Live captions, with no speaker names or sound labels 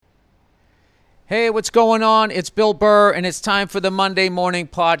Hey, what's going on? It's Bill Burr, and it's time for the Monday Morning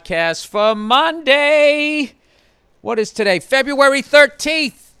Podcast for Monday. What is today? February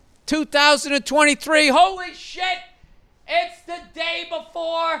 13th, 2023. Holy shit! It's the day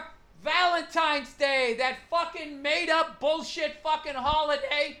before Valentine's Day, that fucking made-up bullshit fucking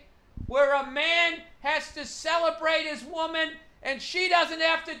holiday where a man has to celebrate his woman and she doesn't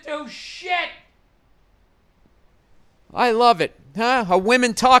have to do shit. I love it. Huh? Are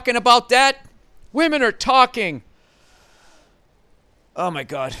women talking about that? Women are talking. Oh my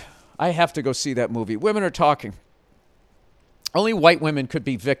God. I have to go see that movie. Women are talking. Only white women could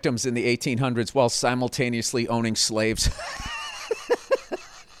be victims in the 1800s while simultaneously owning slaves.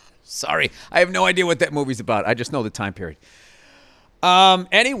 Sorry. I have no idea what that movie's about. I just know the time period.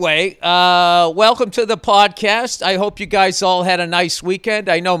 Anyway, welcome to the podcast. I hope you guys all had a nice weekend.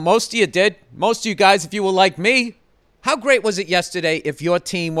 I know most of you did. Most of you guys, if you were like me, how great was it yesterday if your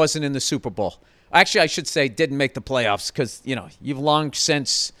team wasn't in the Super Bowl? Actually, I should say didn't make the playoffs because, you know, you've long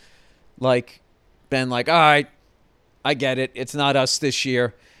since, been like, all right, I get it. It's not us this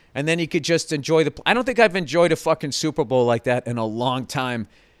year. And then you could just enjoy I don't think I've enjoyed a fucking Super Bowl like that in a long time.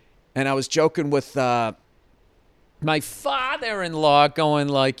 And I was joking with my father-in-law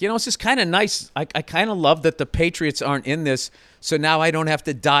going it's just kind of nice. I kind of love that the Patriots aren't in this, so now I don't have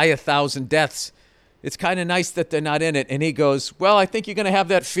to die 1,000 deaths. It's kind of nice that they're not in it. And he goes, well, I think you're going to have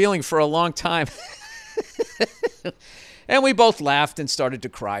that feeling for a long time. And we both laughed and started to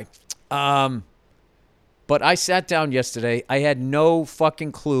cry. But I sat down yesterday. I had no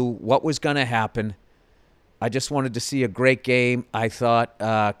fucking clue what was going to happen. I just wanted to see a great game. I thought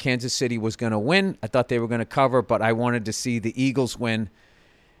Kansas City was going to win. I thought they were going to cover, but I wanted to see the Eagles win.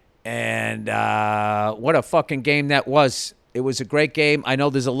 And what a fucking game that was. It was a great game. I know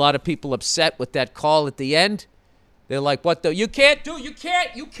there's a lot of people upset with that call at the end. They're like, you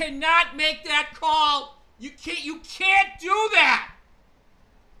cannot make that call. You can't do that.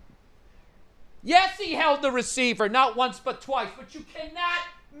 Yes, he held the receiver, not once but twice, but you cannot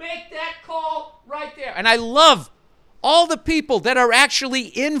make that call right there. And I love all the people that are actually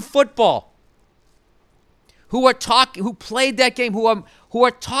in football who played that game, who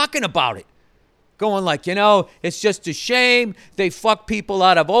are talking about it. Going it's just a shame. They fuck people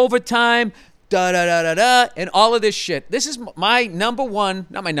out of overtime, and all of this shit. This is my number one,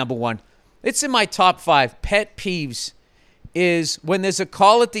 not my number one. It's in my top 5 pet peeves is when there's a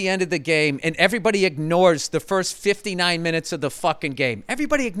call at the end of the game and everybody ignores the first 59 minutes of the fucking game.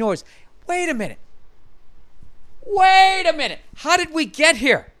 Everybody ignores. Wait a minute. How did we get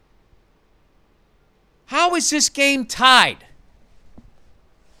here? How is this game tied?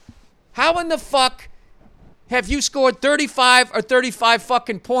 How in the fuck have you scored 35 or 35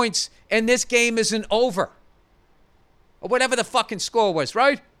 fucking points and this game isn't over? Or whatever the fucking score was,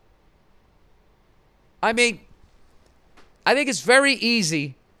 right? I mean, I think it's very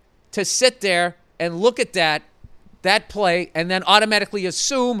easy to sit there and look at that play and then automatically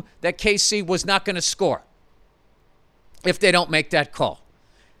assume that KC was not going to score if they don't make that call.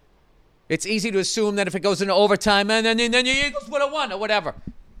 It's easy to assume that if it goes into overtime and then the Eagles would have won or whatever.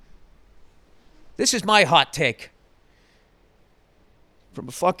 This is my hot take. From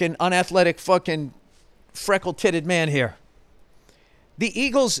a fucking unathletic fucking freckle-titted man here. The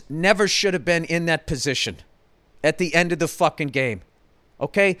Eagles never should have been in that position at the end of the fucking game.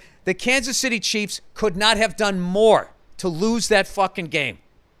 Okay? The Kansas City Chiefs could not have done more to lose that fucking game.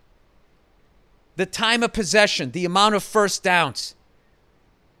 The time of possession, the amount of first downs.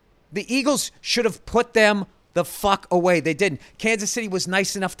 The Eagles should have put them the fuck away. They didn't. Kansas City was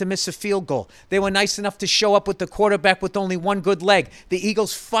nice enough to miss a field goal. They were nice enough to show up with the quarterback with only one good leg. The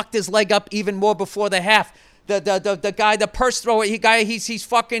Eagles fucked his leg up even more before the half. The guy, the purse thrower, he's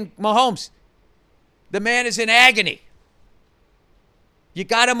fucking Mahomes. The man is in agony. You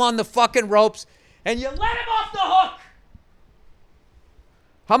got him on the fucking ropes and you let him off the hook.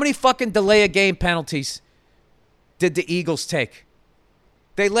 How many fucking delay of game penalties did the Eagles take?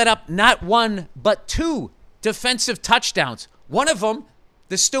 They let up not one but 2 defensive touchdowns. One of them,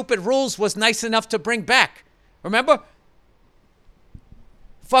 the stupid rules was nice enough to bring back. Remember?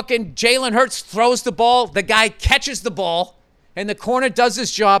 Fucking Jalen Hurts throws the ball. The guy catches the ball. And the corner does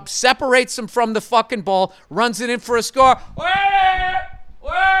his job, separates him from the fucking ball, runs it in for a score.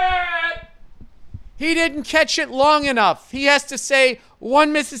 He didn't catch it long enough. He has to say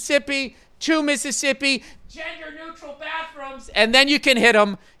 1 Mississippi, 2 Mississippi, gender-neutral bathrooms, and then you can hit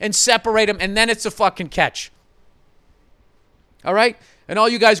him and separate him, and then it's a fucking catch. All right? And all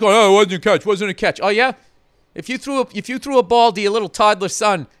you guys go, oh, it wasn't a catch. Oh, yeah? If you threw a ball to your little toddler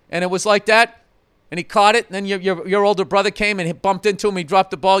son and it was like that, and he caught it, and then your older brother came and he bumped into him, he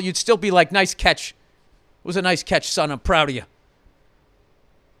dropped the ball, you'd still be like, nice catch. It was a nice catch, son. I'm proud of you.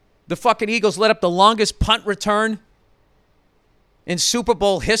 The fucking Eagles let up the longest punt return in Super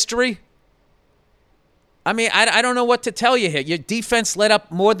Bowl history. I mean, I don't know what to tell you here. Your defense let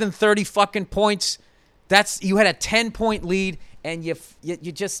up more than 30 fucking points. You had a 10-point lead, and you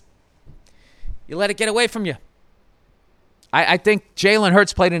let it get away from you. I think Jalen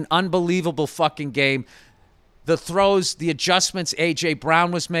Hurts played an unbelievable fucking game. The throws, the adjustments A.J.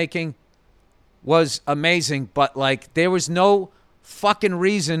 Brown was making was amazing, but, like, there was no fucking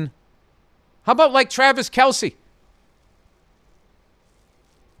reason. How about, like, Travis Kelce?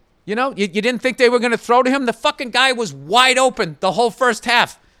 You know, you didn't think they were going to throw to him? The fucking guy was wide open the whole first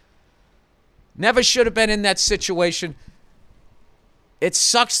half. Never should have been in that situation. It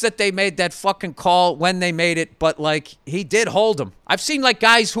sucks that they made that fucking call when they made it, but, like, he did hold him. I've seen, like,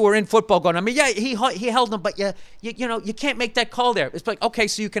 guys who are in football going, I mean, yeah, he held him, but you know, you can't make that call there. It's like, okay,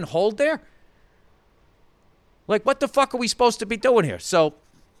 so you can hold there? Like, what the fuck are we supposed to be doing here? So,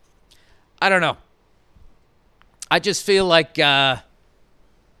 I don't know. I just feel like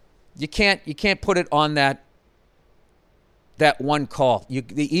you can't put it on that one call.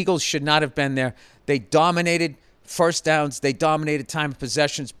 The Eagles should not have been there. They dominated first downs. They dominated time of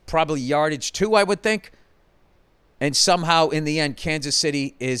possessions, probably yardage too, I would think. And somehow, in the end, Kansas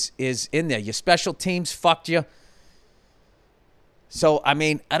City is in there. Your special teams fucked you. So, I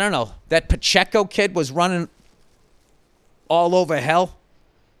mean, I don't know. That Pacheco kid was running all over hell.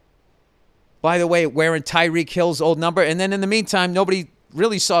 By the way, wearing Tyreek Hill's old number. And then in the meantime, nobody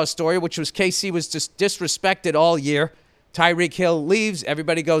really saw a story, which was KC was just disrespected all year. Tyreek Hill leaves.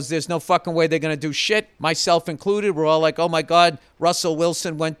 Everybody goes, there's no fucking way they're going to do shit. Myself included. We're all like, oh, my God, Russell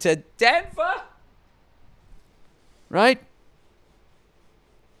Wilson went to Denver. Right?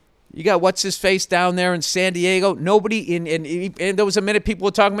 You got what's-his-face down there in San Diego. Nobody and there was a minute people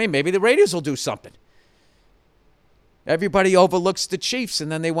were talking to me, maybe the Raiders will do something. Everybody overlooks the Chiefs,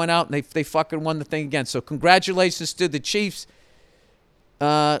 and then they went out and they fucking won the thing again. So congratulations to the Chiefs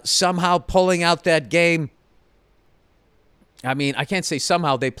somehow pulling out that game. I mean, I can't say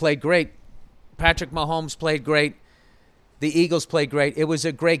somehow. They played great. Patrick Mahomes played great. The Eagles played great. It was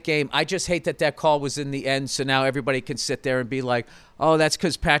a great game. I just hate that call was in the end, so now everybody can sit there and be like, oh, that's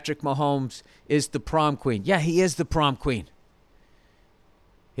because Patrick Mahomes is the prom queen. Yeah, he is the prom queen.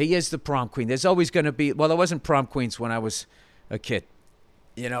 He is the prom queen. There's always going to be, well, there wasn't prom queens when I was a kid.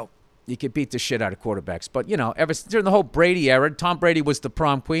 You know, you could beat the shit out of quarterbacks. But, you know, during the whole Brady era, Tom Brady was the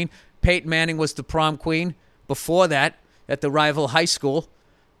prom queen. Peyton Manning was the prom queen before that at the rival high school.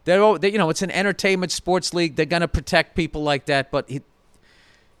 They, you know, it's an entertainment sports league. They're going to protect people like that. But the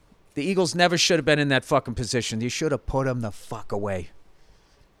Eagles never should have been in that fucking position. You should have put them the fuck away.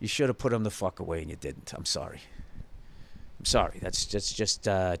 You should have put them the fuck away, and you didn't. I'm sorry. I'm sorry. That's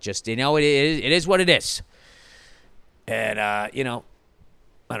just you know, it is what it is. And, you know,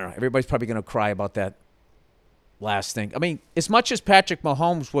 I don't know. Everybody's probably going to cry about that last thing. I mean, as much as Patrick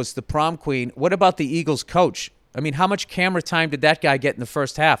Mahomes was the prom queen, what about the Eagles coach? I mean, how much camera time did that guy get in the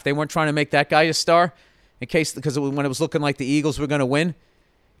first half? They weren't trying to make that guy a star because when it was looking like the Eagles were going to win.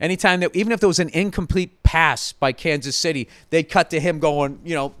 Anytime that, even if there was an incomplete pass by Kansas City, they'd cut to him going,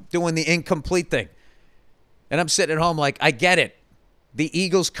 you know, doing the incomplete thing. And I'm sitting at home like, I get it. The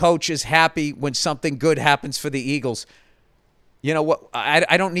Eagles coach is happy when something good happens for the Eagles. You know what?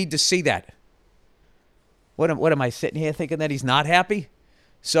 I don't need to see that. What am I sitting here thinking that he's not happy?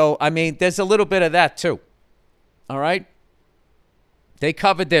 So, I mean, there's a little bit of that too. All right? They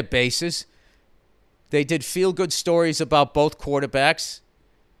covered their bases. They did feel-good stories about both quarterbacks.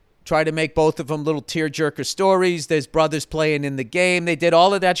 Try to make both of them little tearjerker stories. There's brothers playing in the game. They did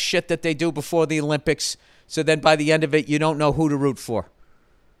all of that shit that they do before the Olympics. So then by the end of it, you don't know who to root for.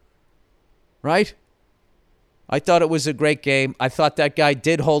 Right? I thought it was a great game. I thought that guy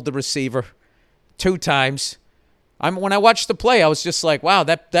did hold the receiver 2 times. When I watched the play, I was just like, wow,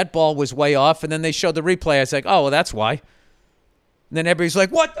 that ball was way off. And then they showed the replay. I was like, oh, well, that's why. And then everybody's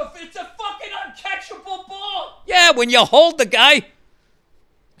like, what the? It's a fucking uncatchable ball. Yeah, when you hold the guy.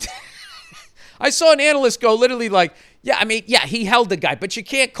 I saw an analyst go literally like, yeah, I mean, yeah, he held the guy, but you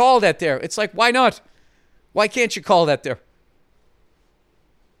can't call that there. It's like, why not? Why can't you call that there?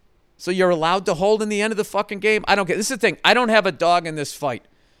 So you're allowed to hold in the end of the fucking game? I don't get. This is the thing. I don't have a dog in this fight.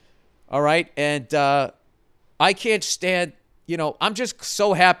 All right? And I can't stand, you know, I'm just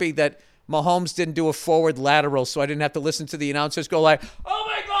so happy that Mahomes didn't do a forward lateral so I didn't have to listen to the announcers go like, oh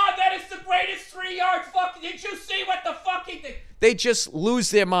my God, that is the greatest 3-yard fucking, did you see what the fucking thing? They just lose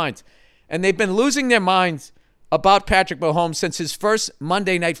their minds. And they've been losing their minds about Patrick Mahomes since his first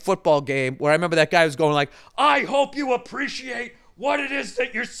Monday Night Football game, where I remember that guy was going like, I hope you appreciate what it is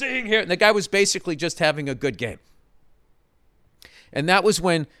that you're seeing here. And the guy was basically just having a good game. And that was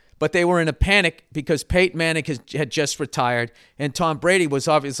when, but they were in a panic because Peyton Manning had just retired. And Tom Brady was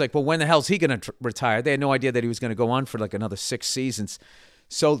obviously like, well, when the hell's he going to retire? They had no idea that he was going to go on for like another 6 seasons.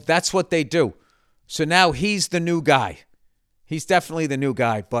 So that's what they do. So now he's the new guy. He's definitely the new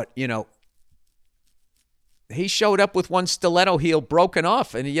guy. But, you know, he showed up with one stiletto heel broken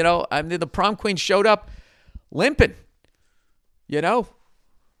off. And, you know, I mean, the prom queen showed up limping. You know?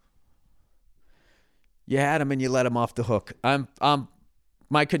 You had him and you let him off the hook.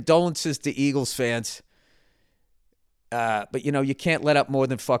 My condolences to Eagles fans. But, you know, you can't let up more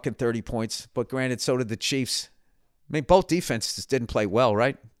than fucking 30 points. But granted, so did the Chiefs. I mean, both defenses didn't play well,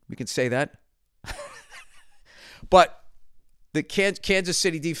 right? We can say that. But the Kansas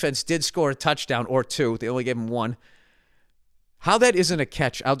City defense did score a touchdown or two. They only gave him one. How that isn't a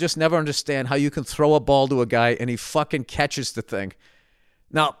catch, I'll just never understand how you can throw a ball to a guy and he fucking catches the thing.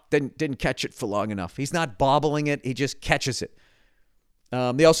 No, didn't catch it for long enough. He's not bobbling it. He just catches it.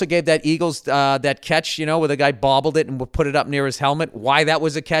 They also gave that Eagles that catch, you know, where the guy bobbled it and put it up near his helmet. Why that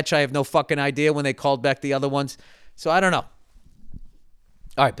was a catch, I have no fucking idea when they called back the other ones. So I don't know.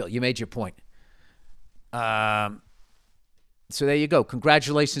 All right, Bill, you made your point. So there you go.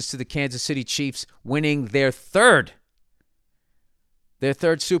 Congratulations to the Kansas City Chiefs winning their third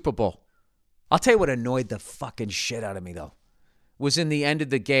Super Bowl. I'll tell you what annoyed the fucking shit out of me, though. Was in the end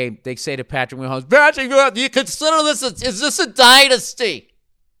of the game, they say to Patrick Mahomes, Patrick, you consider this, is this a dynasty?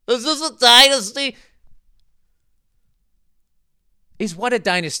 Is this a dynasty? Is what a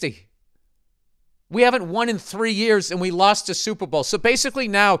dynasty? We haven't won in 3 years and we lost a Super Bowl. So basically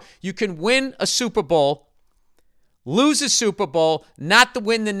now you can win a Super Bowl, lose a Super Bowl, not to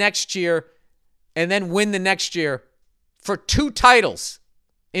win the next year, and then win the next year for 2 titles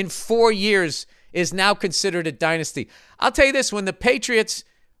in 4 years is now considered a dynasty. I'll tell you this, when the Patriots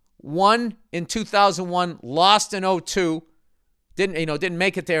won in 2001, lost in 2002, didn't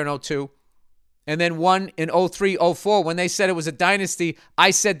make it there in 2002, and then won in 2003, 2004, when they said it was a dynasty,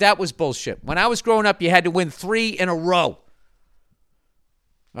 I said that was bullshit. When I was growing up, you had to win 3 in a row.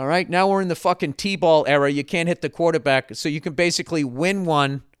 All right, now we're in the fucking T-ball era. You can't hit the quarterback, so you can basically win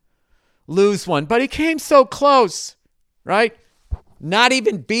one, lose one. But he came so close, right? Not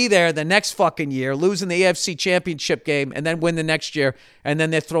even be there the next fucking year, losing the AFC Championship game, and then win the next year, and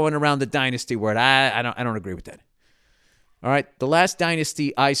then they're throwing around the dynasty word. I don't agree with that. All right, the last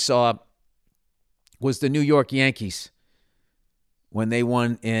dynasty I saw was the New York Yankees when they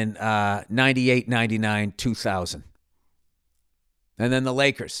won in 98, 99, 2000. And then the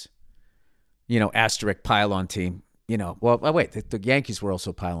Lakers, you know, asterisk pile-on team. You know, well, wait, the Yankees were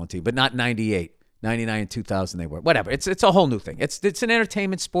also pile-on team, but not 98. 99 and 2000 they were. Whatever. It's a whole new thing. It's an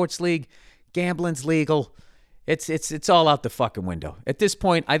entertainment sports league. Gambling's legal. It's all out the fucking window. At this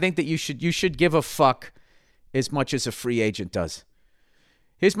point, I think that you should give a fuck as much as a free agent does.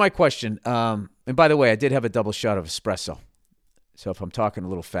 Here's my question. And by the way, I did have a double shot of espresso. So if I'm talking a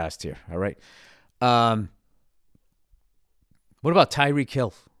little fast here, all right? What about Tyreek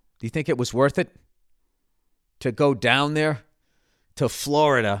Hill? Do you think it was worth it to go down there to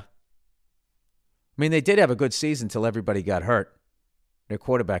Florida? I mean, they did have a good season until everybody got hurt. Their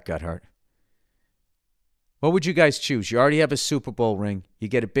quarterback got hurt. What would you guys choose? You already have a Super Bowl ring. You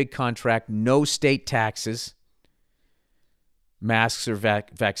get a big contract, no state taxes, masks or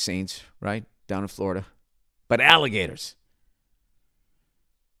vaccines, right? Down in Florida. But alligators.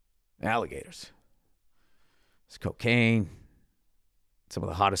 Alligators. It's cocaine. Some of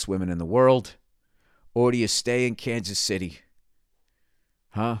the hottest women in the world. Or do you stay in Kansas City?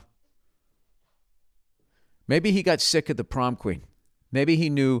 Huh? Maybe he got sick of the prom queen. Maybe he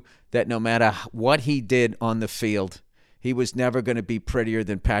knew that no matter what he did on the field, he was never going to be prettier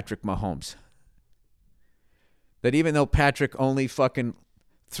than Patrick Mahomes. That even though Patrick only fucking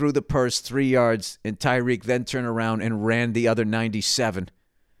threw the purse 3 yards and Tyreek then turned around and ran the other 97,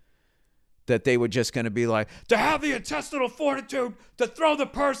 that they were just going to be like, to have the intestinal fortitude to throw the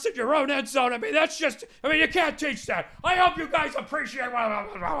purse in your own end zone. I mean, you can't teach that. I hope you guys appreciate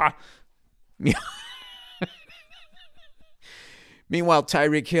it. Meanwhile,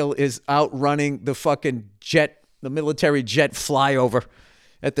 Tyreek Hill is outrunning the fucking jet, the military jet flyover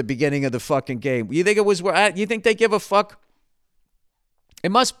at the beginning of the fucking game. You think you think they give a fuck?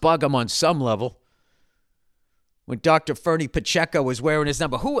 It must bug them on some level. When Dr. Fernie Pacheco was wearing his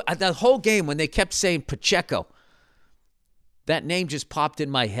number. The whole game when they kept saying Pacheco, that name just popped in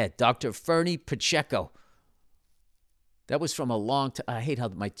my head. Dr. Fernie Pacheco. That was from a long time. I hate how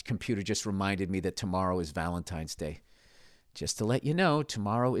my computer just reminded me that tomorrow is Valentine's Day. Just to let you know,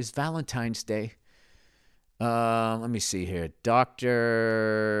 tomorrow is Valentine's Day. Let me see here.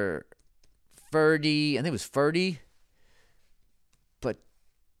 Dr. Ferdy, I think it was Ferdy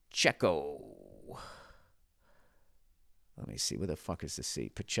Pacheco. Let me see. Where the fuck is the C?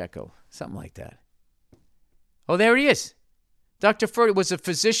 Pacheco. Something like that. Oh, there he is. Dr. Ferdy was a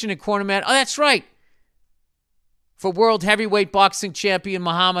physician and cornerman. Oh, that's right. For world heavyweight boxing champion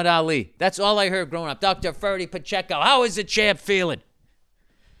Muhammad Ali. That's all I heard growing up. Dr. Ferdy Pacheco. How is the champ feeling?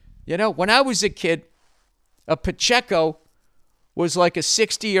 You know, when I was a kid, a Pacheco was like a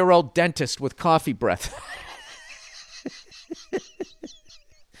 60-year-old dentist with coffee breath.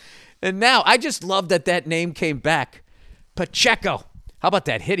 And now, I just love that name came back. Pacheco. How about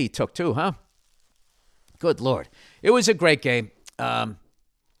that hit he took too, huh? Good Lord. It was a great game.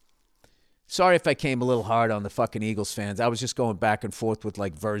 Sorry if I came a little hard on the fucking Eagles fans. I was just going back and forth with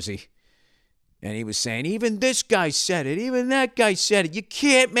like Verzi. And he was saying, even this guy said it. Even that guy said it. You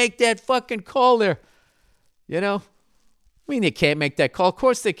can't make that fucking call there. You know? I mean, they can't make that call. Of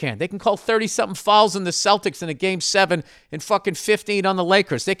course they can. They can call 30-something fouls on the Celtics in a Game 7 and fucking 15 on the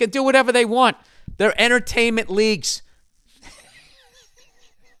Lakers. They can do whatever they want. They're entertainment leagues.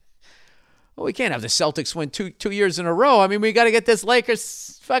 Well, we can't have the Celtics win two years in a row. I mean, we got to get this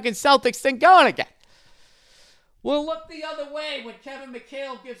Lakers fucking Celtics thing going again. We'll look the other way when Kevin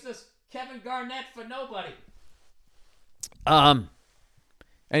McHale gives us Kevin Garnett for nobody.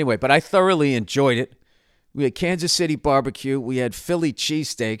 Anyway, but I thoroughly enjoyed it. We had Kansas City barbecue. We had Philly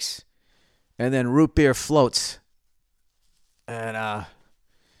cheesesteaks. And then root beer floats. And I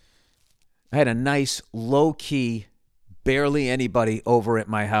had a nice, low-key, barely anybody over at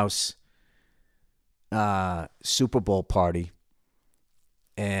my house Super Bowl party.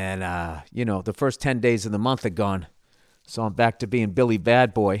 And, the first 10 days of the month are gone. So I'm back to being Billy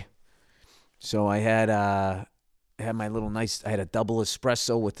Bad Boy. So I had my little nice, I had a double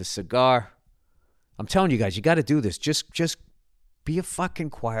espresso with a cigar. I'm telling you guys, you got to do this. Just be a fucking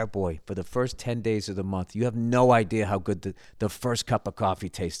choir boy for the first 10 days of the month. You have no idea how good the first cup of coffee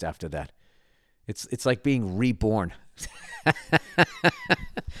tastes after that. It's like being reborn.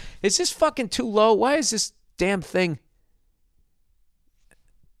 Is this fucking too low? Why is this damn thing?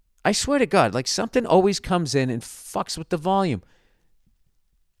 I swear to God, like something always comes in and fucks with the volume.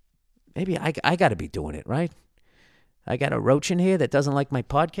 Maybe I got to be doing it, right? I got a roach in here that doesn't like my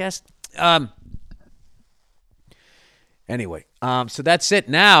podcast. Anyway, so that's it.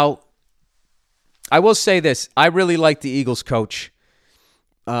 Now, I will say this. I really like the Eagles coach.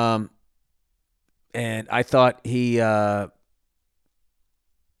 And I thought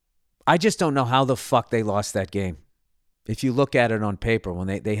I just don't know how the fuck they lost that game. If you look at it on paper,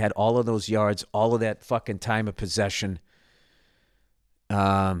 when they had all of those yards, all of that fucking time of possession.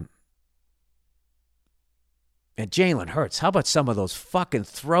 And Jalen Hurts, how about some of those fucking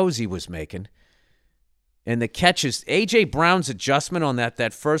throws he was making? And the catches, A.J. Brown's adjustment on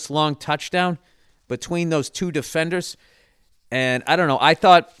that first long touchdown between those two defenders. And I don't know, I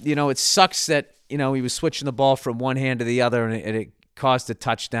thought, it sucks that, he was switching the ball from one hand to the other and it caused a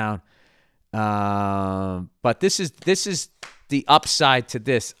touchdown. But this is the upside to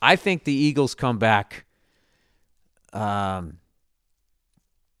this. I think the Eagles come back. I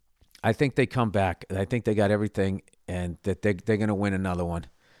think they come back. I think they got everything and that they're going to win another one.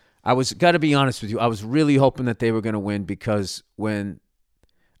 Got to be honest with you, I was really hoping that they were going to win because when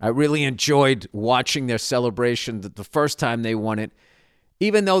I really enjoyed watching their celebration the first time they won it,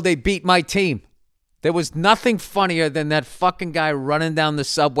 even though they beat my team. There was nothing funnier than that fucking guy running down the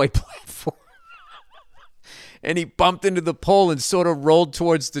subway platform. And he bumped into the pole and sort of rolled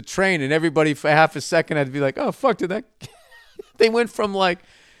towards the train. And everybody for half a second had to be like, oh, fuck, did that? They went from like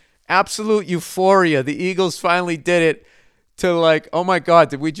absolute euphoria. The Eagles finally did it. To like, oh my God,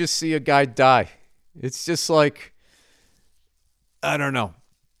 did we just see a guy die? It's just like, I don't know.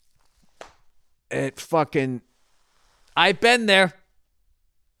 I've been there.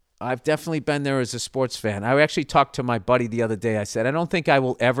 I've definitely been there as a sports fan. I actually talked to my buddy the other day. I said, I don't think I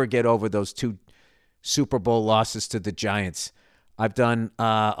will ever get over those 2 Super Bowl losses to the Giants. I've done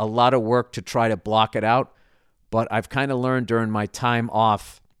a lot of work to try to block it out, but I've kind of learned during my time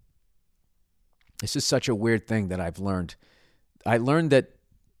off. This is such a weird thing that I've learned. I learned that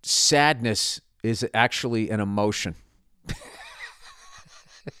sadness is actually an emotion.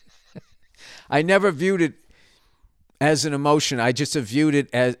 I never viewed it as an emotion. I just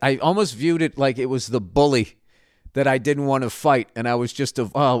I almost viewed it like it was the bully that I didn't want to fight. And I was just,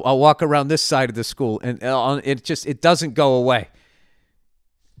 I'll walk around this side of the school. And it doesn't go away.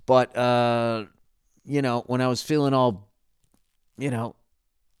 But, when I was feeling all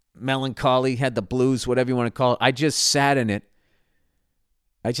melancholy, had the blues, whatever you want to call it. I just sat in it.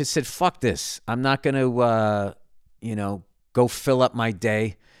 I just said, fuck this. I'm not going to, go fill up my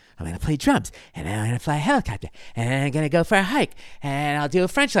day. I'm going to play drums, and then I'm going to fly a helicopter, and then I'm going to go for a hike, and I'll do a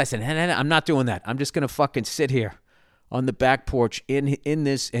French lesson. And then I'm not doing that. I'm just going to fucking sit here on the back porch in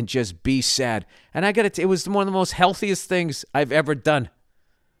this and just be sad. And it was one of the most healthiest things I've ever done.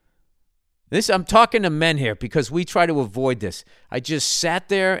 I'm talking to men here because we try to avoid this. I just sat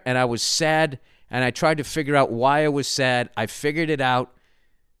there and I was sad, and I tried to figure out why I was sad. I figured it out,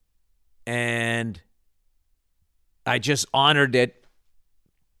 and I just honored it.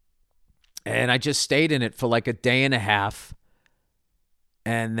 And I just stayed in it for like a day and a half.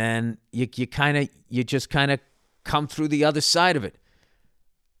 And then you just kind of come through the other side of it.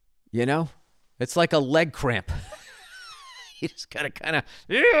 It's like a leg cramp. You just gotta kind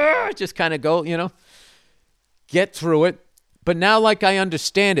of go, get through it. But now, like, I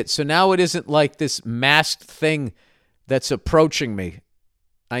understand it. So now it isn't like this masked thing that's approaching me.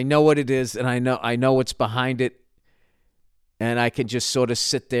 I know what it is, and I know what's behind it. And I can just sort of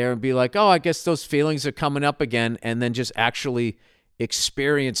sit there and be like, oh, I guess those feelings are coming up again, and then just actually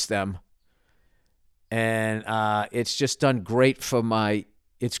experience them. And it's just done great for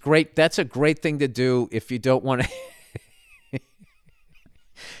it's great. That's a great thing to do if you don't want to,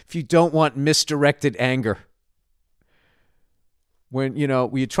 if you don't want misdirected anger. When,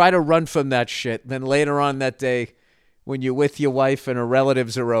 you try to run from that shit, then later on that day, when you're with your wife and her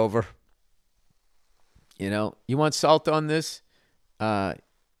relatives are over, you want salt on this? Yeah,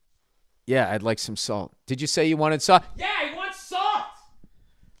 I'd like some salt. Did you say you wanted salt? Yeah, I want salt!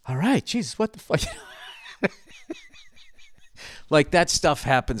 All right, Jesus, what the fuck? Like, that stuff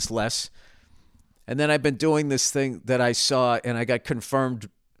happens less. And then I've been doing this thing that I saw, and I got confirmed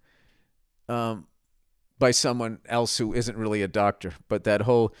by someone else who isn't really a doctor. But that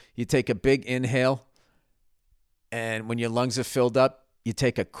whole, you take a big inhale, and when your lungs are filled up, you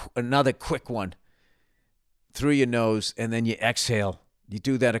take another quick one through your nose, and then you exhale. You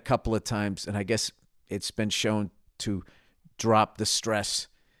do that a couple of times, and I guess it's been shown to drop the stress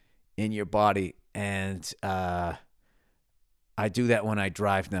in your body. And I do that when I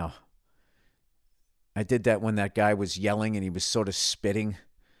drive now. I did that when that guy was yelling and he was sort of spitting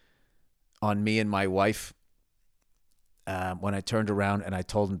on me and my wife. When I turned around and I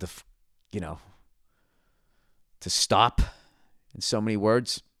told him to stop in so many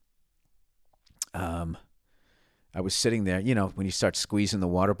words. I was sitting there, when you start squeezing the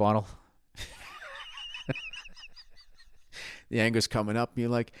water bottle, the anger's coming up, and you're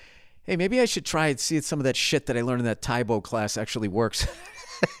like, hey, maybe I should try and see if some of that shit that I learned in that Taibo class actually works.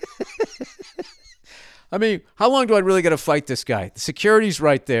 I mean, how long do I really got to fight this guy? The security's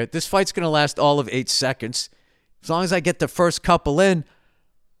right there. This fight's going to last all of 8 seconds. As long as I get the first couple in,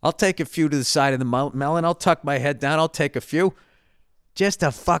 I'll take a few to the side of the melon. I'll tuck my head down. I'll take a few just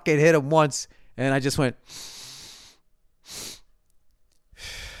to fucking hit him once. And I just went...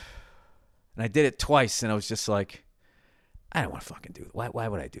 And I did it twice, and I was just like, I don't want to fucking do it. Why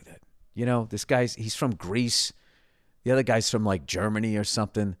would I do that? This guy's, he's from Greece. The other guy's from, like, Germany or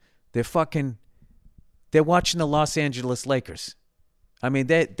something. They're watching the Los Angeles Lakers. I mean,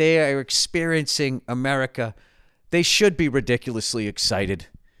 they are experiencing America. They should be ridiculously excited.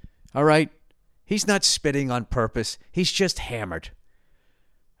 All right? He's not spitting on purpose. He's just hammered.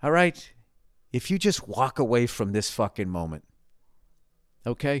 All right? If you just walk away from this fucking moment,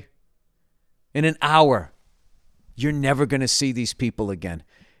 okay? In an hour, you're never going to see these people again.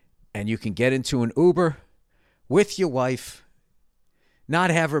 And you can get into an Uber with your wife,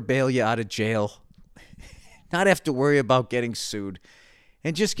 not have her bail you out of jail, not have to worry about getting sued,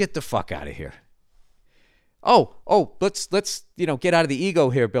 and just get the fuck out of here. Let's get out of the ego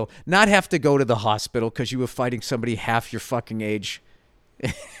here, Bill. Not have to go to the hospital because you were fighting somebody half your fucking age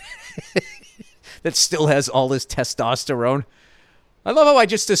that still has all this testosterone. I love how I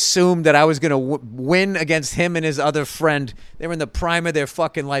just assumed that I was going to win against him and his other friend. They were in the prime of their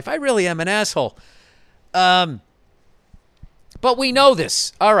fucking life. I really am an asshole. But we know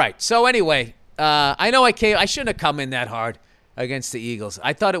this. All right. So anyway, I know I shouldn't have come in that hard against the Eagles.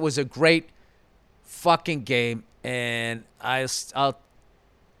 I thought it was a great fucking game, and the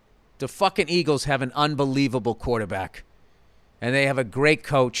fucking Eagles have an unbelievable quarterback, and they have a great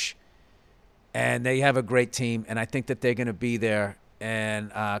coach, and they have a great team, and I think that they're going to be there.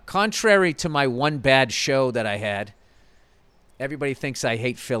 And contrary to my one bad show that I had, everybody thinks I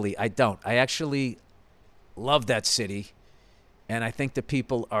hate Philly. I don't. I actually love that city, and I think the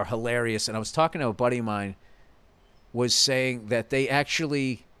people are hilarious. And I was talking to a buddy of mine, was saying that they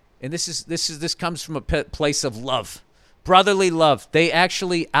actually, and this comes from a place of love, Brotherly love. They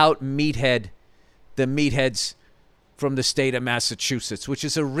actually out-meathead the meatheads from the state of Massachusetts, which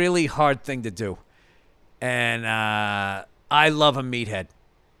is a really hard thing to do. And I love a meathead.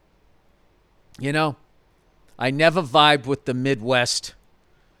 You know, I never vibed with the Midwest.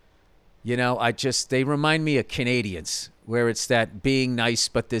 You know, they remind me of Canadians, where it's that being nice,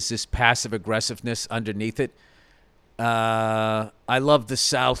 but there's this passive aggressiveness underneath it. I love the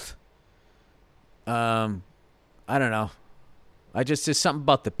South. I don't know. There's something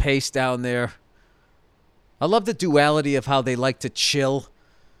about the pace down there. I love the duality of how they like to chill,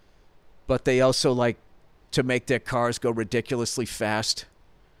 but they also like to make their cars go ridiculously fast.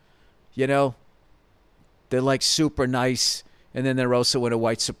 You know? They're like super nice, and then they're also in a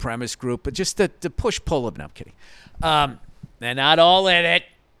white supremacist group. But just the push-pull of... No, I'm kidding. They're not all in it.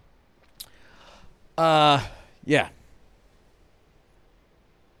 Yeah.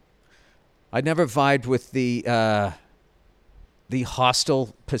 I never vibed with the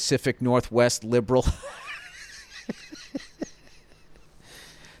hostile Pacific Northwest liberal.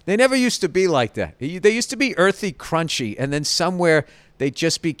 They never used to be like that. They used to be earthy, crunchy, and then somewhere they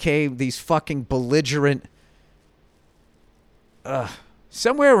just became these fucking belligerent...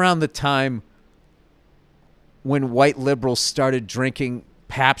 somewhere around the time when white liberals started drinking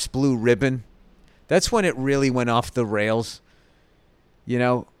Pabst Blue Ribbon, that's when it really went off the rails. You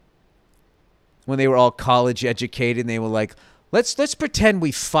know, when they were all college educated and they were like, let's pretend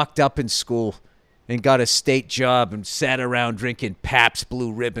we fucked up in school and got a state job and sat around drinking Pabst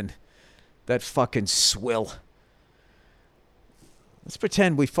Blue Ribbon. That fucking swill. Let's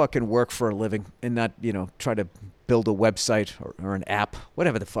pretend we fucking work for a living and not, you know, try to build a website or an app,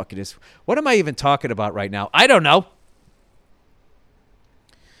 whatever the fuck it is. What am I even talking about right now? I don't know.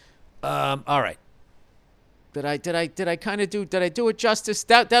 All right. Did I do it justice?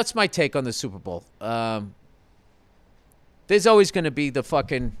 That's my take on the Super Bowl. There's always going to be the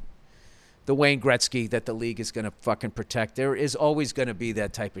Wayne Gretzky that the league is going to fucking protect. There is always going to be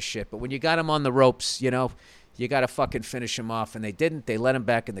that type of shit. But when you got him on the ropes, you know, you got to fucking finish him off. And they didn't. They let him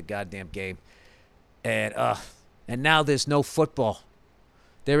back in the goddamn game. And now there's no football.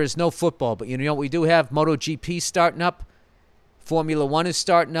 There is no football. But you know what we do have? MotoGP starting up. Formula One is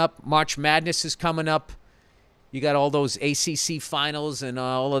starting up. March Madness is coming up. You got all those ACC finals and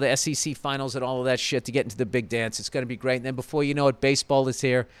all of the SEC finals and all of that shit to get into the big dance. It's going to be great. And then before you know it, baseball is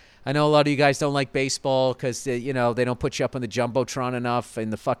here. I know a lot of you guys don't like baseball because, you know, they don't put you up on the Jumbotron enough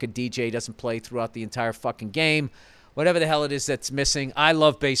and the fucking DJ doesn't play throughout the entire fucking game. Whatever the hell it is that's missing. I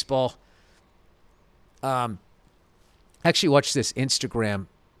love baseball. I actually watched this Instagram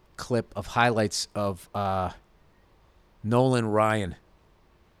clip of highlights of Nolan Ryan.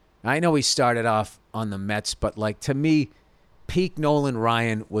 I know he started off on the Mets, but, like, to me, peak Nolan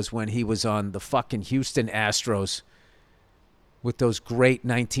Ryan was when he was on the fucking Houston Astros with those great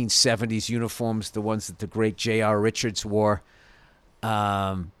 1970s uniforms, the ones that the great J.R. Richards wore.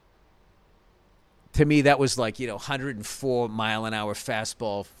 To me, that was like, 104-mile-an-hour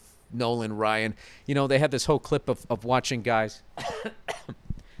fastball Nolan Ryan. You know, they have this whole clip of watching guys,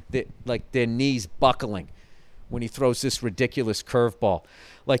 their knees buckling when he throws this ridiculous curveball.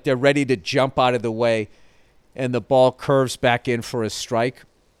 Like they're ready to jump out of the way, and the ball curves back in for a strike.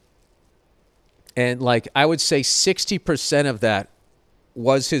 And, like, I would say 60% of that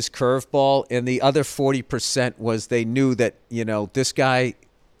was his curveball, and the other 40% was they knew that, this guy,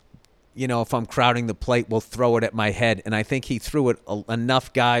 if I'm crowding the plate, will throw it at my head. And I think he threw it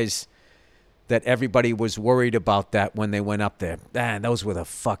enough guys that everybody was worried about that when they went up there. Man, those were the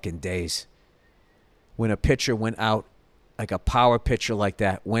fucking days. When a pitcher went out, like a power pitcher like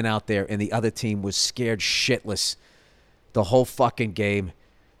that, went out there, and the other team was scared shitless the whole fucking game.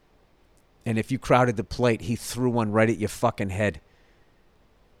 And if you crowded the plate, he threw one right at your fucking head.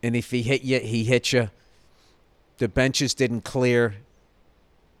 And if he hit you, he hit you. The benches didn't clear.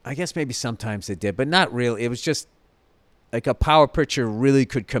 I guess maybe sometimes they did, but not really. It was just like a power pitcher really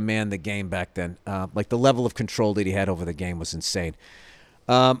could command the game back then. Like the level of control that he had over the game was insane.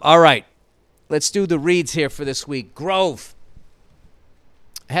 All right. Let's do the reads here for this week. Grove.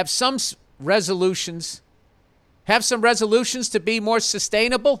 Have some resolutions to be more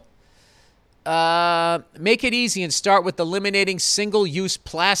sustainable. Make it easy and start with eliminating single-use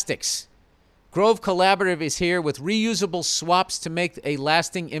plastics. Grove Collaborative is here with reusable swaps to make a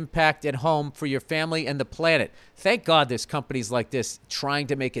lasting impact at home for your family and the planet. Thank God there's companies like this trying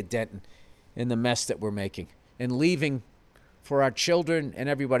to make a dent in the mess that we're making and leaving for our children and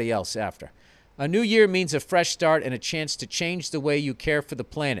everybody else after. A new year means a fresh start and a chance to change the way you care for the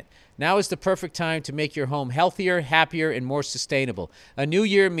planet. Now is the perfect time to make your home healthier, happier, and more sustainable. A new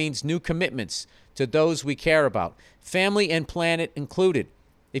year means new commitments to those we care about, family and planet included.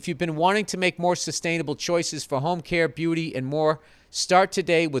 If you've been wanting to make more sustainable choices for home care, beauty, and more, start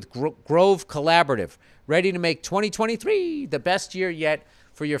today with Grove Collaborative, ready to make 2023 the best year yet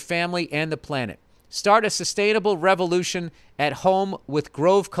for your family and the planet. Start a sustainable revolution at home with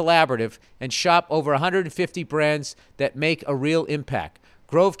Grove Collaborative and shop over 150 brands that make a real impact.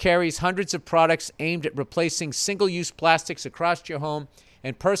 Grove carries hundreds of products aimed at replacing single-use plastics across your home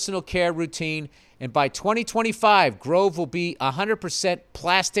and personal care routine. And by 2025, Grove will be 100%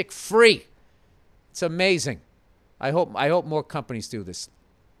 plastic-free. It's amazing. I hope more companies do this.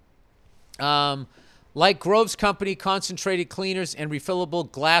 Like Grove's company, concentrated cleaners and refillable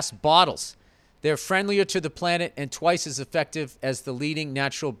glass bottles. They're friendlier to the planet and twice as effective as the leading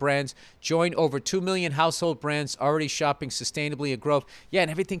natural brands. Join over 2 million household brands already shopping sustainably at Grove. Yeah, and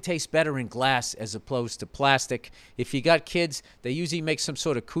everything tastes better in glass as opposed to plastic. If you got kids, they usually make some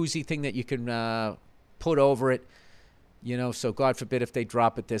sort of koozie thing that you can put over it. You know, so God forbid if they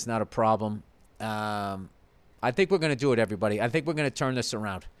drop it, there's not a problem. I think we're going to do it, everybody. I think we're going to turn this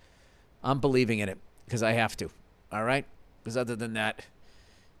around. I'm believing in it because I have to. All right? Because other than that,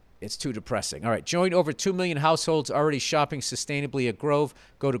 it's too depressing. All right. Join over 2 million households already shopping sustainably at Grove.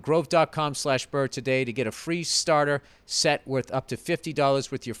 Go to grove.com/Burr today to get a free starter set worth up to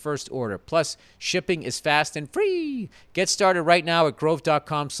 $50 with your first order. Plus, shipping is fast and free. Get started right now at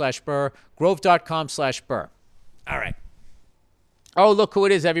grove.com/Burr. Grove.com/Burr. All right. Oh, look who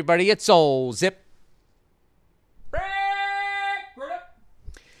it is, everybody. It's old Zip.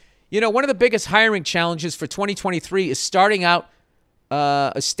 You know, one of the biggest hiring challenges for 2023 is standing out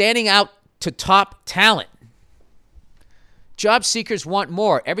to top talent. Job seekers want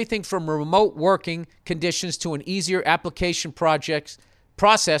more. Everything from remote working conditions to an easier application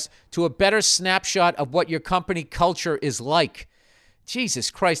process to a better snapshot of what your company culture is like. Jesus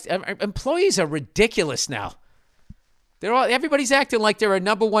Christ. Employees are ridiculous now. Everybody's acting like they're a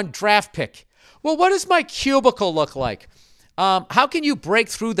number one draft pick. Well, what does my cubicle look like? How can you break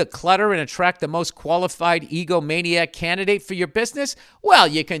through the clutter and attract the most qualified egomaniac candidate for your business? Well,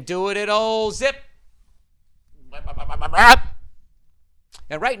 you can do it at old Zip.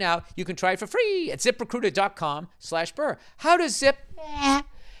 And right now, you can try it for free at ZipRecruiter.com/Burr. How does Zip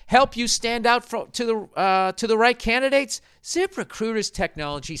help you stand out to the right candidates? ZipRecruiter's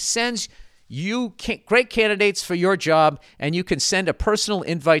technology sends you great candidates for your job, and you can send a personal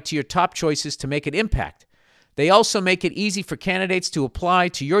invite to your top choices to make an impact. They also make it easy for candidates to apply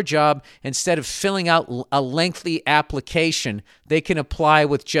to your job. Instead of filling out a lengthy application, they can apply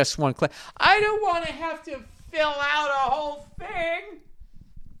with just one click. I don't want to have to fill out a whole thing.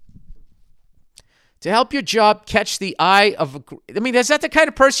 To help your job catch the eye of, is that the kind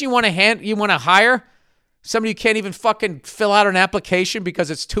of person you want to hire? Somebody who can't even fucking fill out an application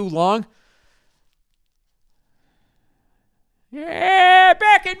because it's too long? Yeah,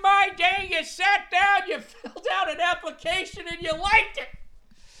 back in my day, you sat down, you filled out an application, and you liked it.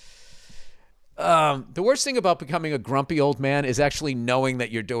 The worst thing about becoming a grumpy old man is actually knowing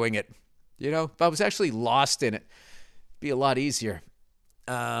that you're doing it. You know, if I was actually lost in it, it'd be a lot easier.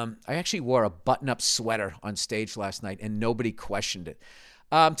 I actually wore a button-up sweater on stage last night, and nobody questioned it.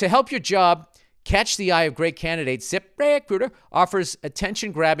 To help your job catch the eye of great candidates, ZipRecruiter offers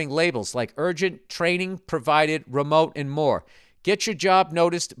attention-grabbing labels like urgent, training provided, remote, and more. Get your job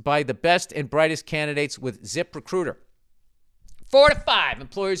noticed by the best and brightest candidates with ZipRecruiter. 4 to 5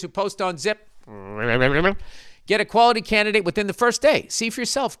 employers who post on Zip get a quality candidate within the first day. See for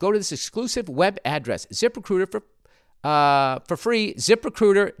yourself. Go to this exclusive web address, ZipRecruiter for free,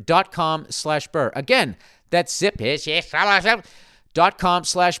 ZipRecruiter.com/Burr. Again, that's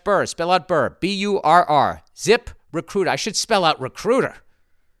zip.com/Burr. Spell out Burr, B-U-R-R. ZipRecruiter. I should spell out recruiter.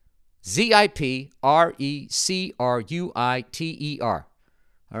 ZipRecruiter.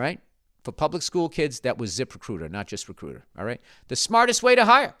 All right? For public school kids, that was ZipRecruiter, not just recruiter. All right? The smartest way to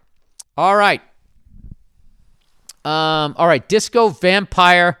hire. All right. Disco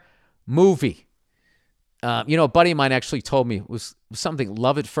Vampire Movie. A buddy of mine actually told me it was something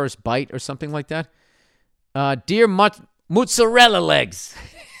Love at First Bite or something like that. Dear mozzarella legs.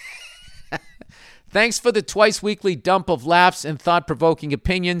 Thanks for the twice-weekly dump of laughs and thought-provoking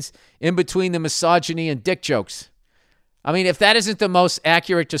opinions in between the misogyny and dick jokes. If that isn't the most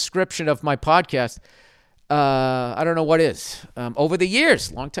accurate description of my podcast, I don't know what is. Over the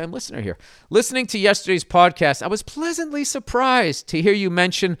years, long-time listener here, listening to yesterday's podcast, I was pleasantly surprised to hear you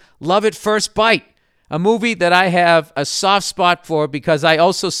mention Love at First Bite. A movie that I have a soft spot for because I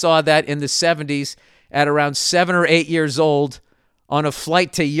also saw that in the 70s at around 7 or 8 years old on a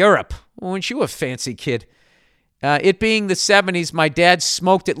flight to Europe. Weren't you a fancy kid? It being the 70s, my dad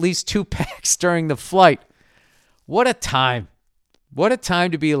smoked at least 2 packs during the flight. What a time. What a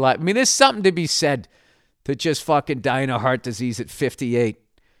time to be alive. I mean, there's something to be said to just fucking dying of heart disease at 58.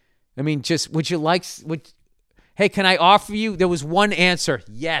 I mean, just, hey, can I offer you? There was one answer.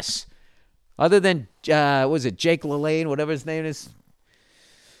 Yes. Other than, was it Jake LaLanne, whatever his name is?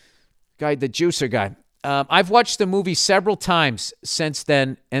 Guy, the juicer guy. I've watched the movie several times since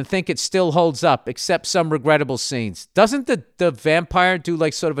then and think it still holds up, except some regrettable scenes. Doesn't the vampire do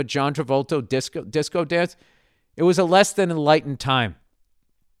like sort of a John Travolta disco dance? It was a less than enlightened time.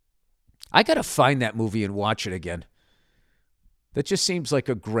 I got to find that movie and watch it again. That just seems like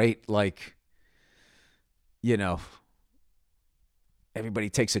a great, like, you know, everybody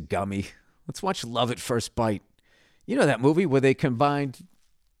takes a gummy. Let's watch Love at First Bite. You know that movie where they combined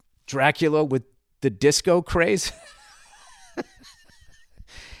Dracula with the disco craze?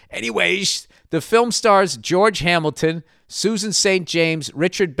 Anyways, the film stars George Hamilton, Susan St. James,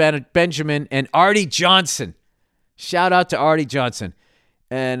 Richard Benjamin, and Artie Johnson. Shout out to Artie Johnson.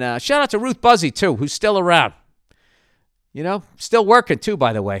 And shout out to Ruth Buzzy, too, who's still around. You know, still working, too,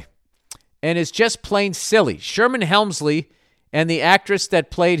 by the way. And is just plain silly. Sherman Hemsley and the actress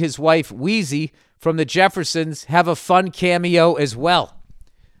that played his wife, Wheezy, from The Jeffersons, have a fun cameo as well.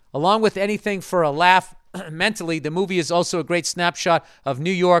 Along with anything for a laugh, mentally, the movie is also a great snapshot of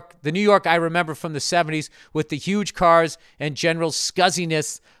New York, the New York I remember from the 70s, with the huge cars and general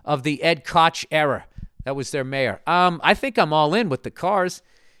scuzziness of the Ed Koch era. That was their mayor. I think I'm all in with the cars.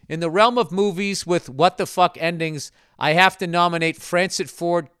 In the realm of movies with what the fuck endings, I have to nominate Francis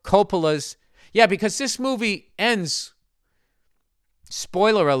Ford Coppola's. Yeah, because this movie ends,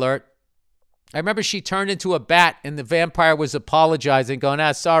 spoiler alert, I remember she turned into a bat and the vampire was apologizing,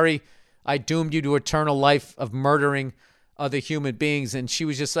 going, sorry, I doomed you to eternal life of murdering other human beings. And she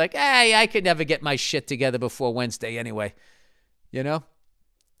was just like, hey, I could never get my shit together before Wednesday anyway. You know?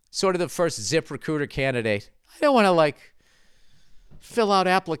 Sort of the first ZipRecruiter candidate. I don't want to, like, fill out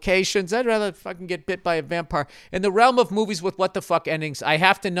applications. I'd rather fucking get bit by a vampire. In the realm of movies with what the fuck endings, I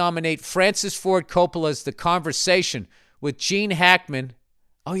have to nominate Francis Ford Coppola's The Conversation with Gene Hackman.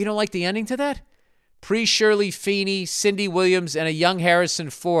 Oh, you don't like the ending to that? Pre-Shirley Feeney, Cindy Williams, and a young Harrison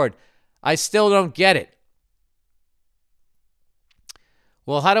Ford. I still don't get it.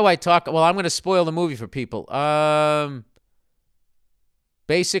 Well, how do I talk? Well, I'm going to spoil the movie for people.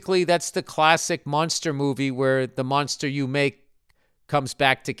 Basically, that's the classic monster movie where the monster you make comes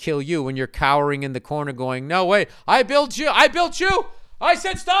back to kill you and you're cowering in the corner going, no, wait, I built you. I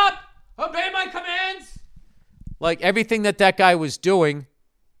said stop. Obey my commands. Like everything that guy was doing,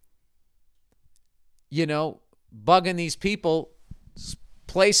 you know, bugging these people,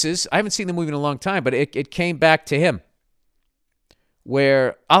 places. I haven't seen the movie in a long time, but it came back to him.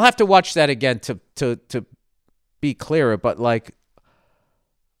 Where I'll have to watch that again to be clearer, but like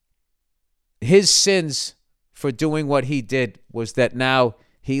his sins for doing what he did was that now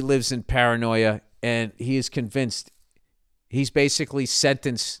he lives in paranoia and he is convinced he's basically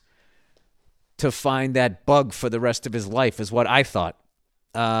sentenced to find that bug for the rest of his life is what I thought.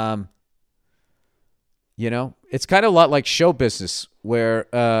 You know, it's kind of a lot like show business where,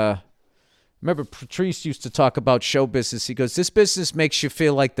 remember Patrice used to talk about show business. He goes, this business makes you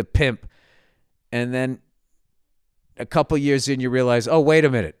feel like the pimp. And then a couple years in, you realize, oh, wait a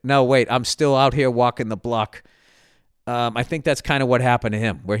minute. No, wait, I'm still out here walking the block. I think that's kind of what happened to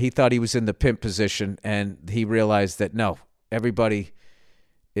him, where he thought he was in the pimp position, and he realized that, no, everybody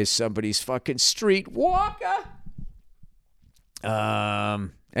is somebody's fucking street walker.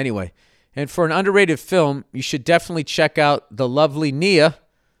 Anyway, and for an underrated film, you should definitely check out The Lovely Nia.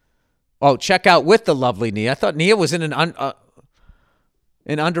 Oh, check out With the Lovely Nia. I thought Nia was in an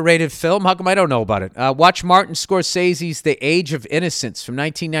underrated film. How come I don't know about it? Watch Martin Scorsese's The Age of Innocence from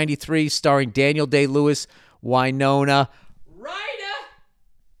 1993, starring Daniel Day-Lewis, Winona Ryder,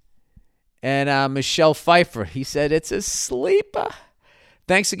 and Michelle Pfeiffer. He said it's a sleeper.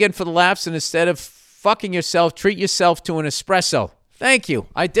 Thanks again for the laughs, and instead of fucking yourself, treat yourself to an espresso. Thank you.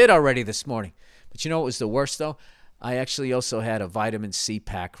 I did already this morning. But you know what was the worst, though? I actually also had a vitamin C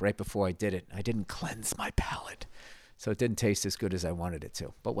pack right before I did it. I didn't cleanse my palate. So it didn't taste as good as I wanted it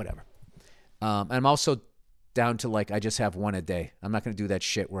to. But whatever. I'm also down to, like, I just have one a day. I'm not going to do that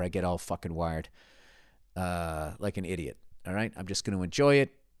shit where I get all fucking wired like an idiot. All right? I'm just going to enjoy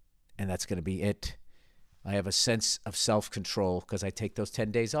it, and that's going to be it. I have a sense of self-control because I take those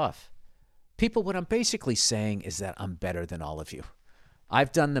 10 days off. People, what I'm basically saying is that I'm better than all of you.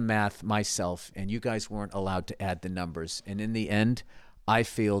 I've done the math myself, and you guys weren't allowed to add the numbers. And in the end, I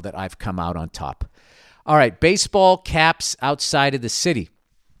feel that I've come out on top. All right, baseball caps outside of the city.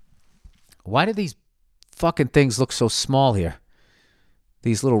 Why do these fucking things look so small here?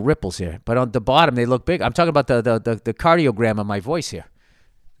 These little ripples here. But on the bottom, they look big. I'm talking about the cardiogram of my voice here.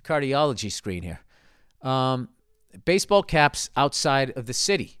 Cardiology screen here. Baseball caps outside of the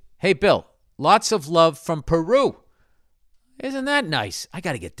city. Hey, Bill, lots of love from Peru. Isn't that nice? I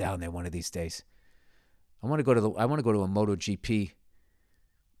got to get down there one of these days. I want to go to a MotoGP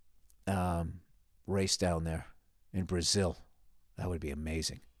race down there in Brazil. That would be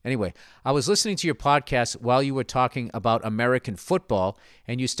amazing. Anyway, I was listening to your podcast while you were talking about American football,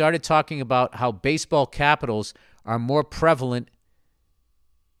 and you started talking about how baseball capitals are more prevalent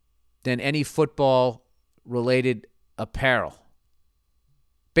than any football-related apparel.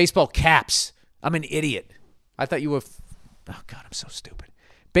 Baseball caps. I'm an idiot. I thought you were... Oh, God, I'm so stupid.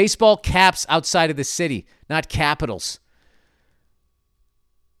 Baseball caps outside of the city, not capitals.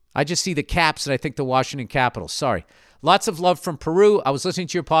 I just see the caps and I think the Washington Capitals. Sorry. Lots of love from Peru. I was listening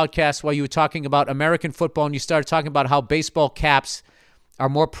to your podcast while you were talking about American football, and you started talking about how baseball caps are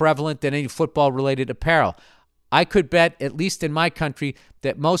more prevalent than any football-related apparel. I could bet, at least in my country,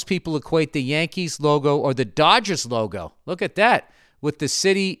 that most people equate the Yankees logo or the Dodgers logo, look at that, with the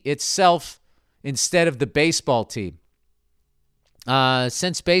city itself instead of the baseball team.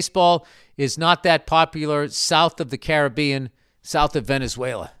 Since baseball is not that popular south of the Caribbean, south of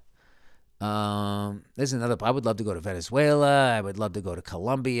Venezuela. There's another. I would love to go to Venezuela. I would love to go to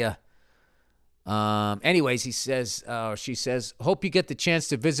Colombia. Anyways, he says, or she says, hope you get the chance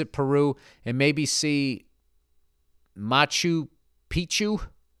to visit Peru and maybe see Machu Picchu.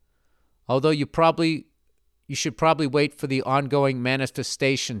 Although you should probably wait for the ongoing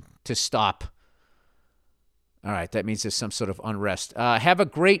manifestation to stop. All right, that means there's some sort of unrest. Have a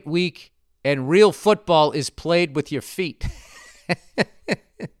great week, and real football is played with your feet.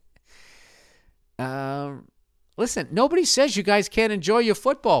 Listen, nobody says you guys can't enjoy your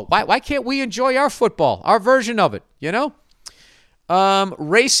football. Why can't we enjoy our football, our version of it, you know?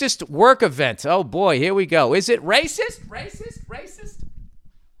 Racist work event. Oh, boy, here we go. Is it racist? Racist?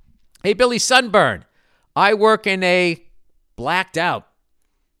 Hey, Billy Sunburn, I work in a blacked out.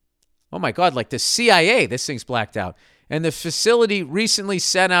 Oh, my God, like the CIA, this thing's blacked out. And the facility recently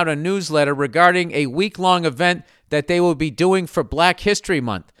sent out a newsletter regarding a week-long event that they will be doing for Black History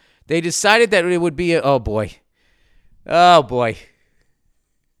Month. They decided that it would be oh, boy. Here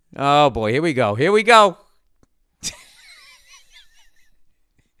we go.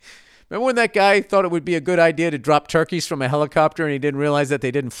 Remember when that guy thought it would be a good idea to drop turkeys from a helicopter and he didn't realize that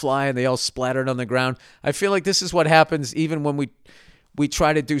they didn't fly and they all splattered on the ground? I feel like this is what happens even when we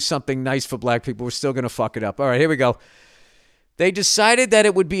try to do something nice for black people. We're still going to fuck it up. All right, here we go. They decided that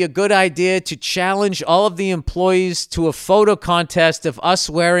it would be a good idea to challenge all of the employees to a photo contest of us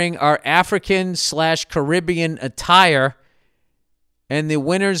wearing our African/Caribbean attire, and the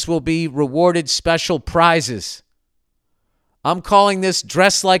winners will be rewarded special prizes. I'm calling this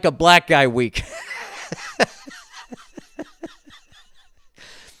Dress Like a Black Guy Week.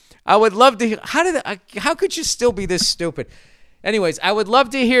 I would love to. How could you still be this stupid? Anyways, I would love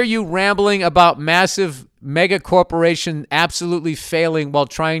to hear you rambling about massive mega corporation absolutely failing while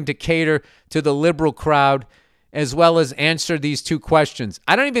trying to cater to the liberal crowd, as well as answer these two questions.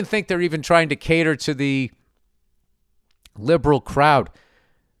 I don't even think they're even trying to cater to the liberal crowd.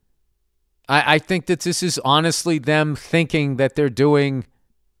 I think that this is honestly them thinking that they're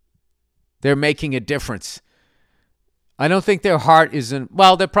making a difference. I don't think their heart isn't,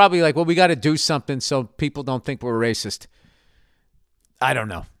 well, they're probably like, well, we got to do something so people don't think we're racist. I don't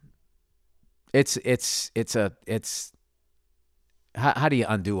know. How do you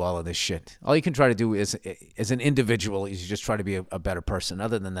undo all of this shit? All you can try to do is, as an individual, is you just try to be a better person.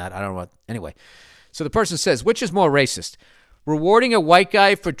 Other than that, I don't know what. Anyway, so the person says, which is more racist? Rewarding a white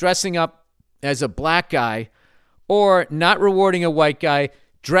guy for dressing up as a black guy, or not rewarding a white guy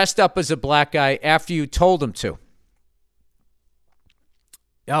dressed up as a black guy after you told him to?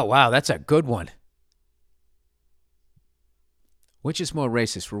 Oh, wow, that's a good one. Which is more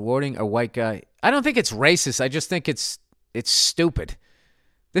racist, rewarding a white guy? I don't think it's racist. I just think it's stupid.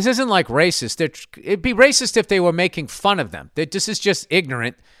 This isn't like racist. It'd be racist if they were making fun of them. This is just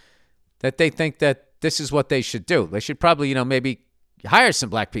ignorant that they think that this is what they should do. They should probably, maybe hire some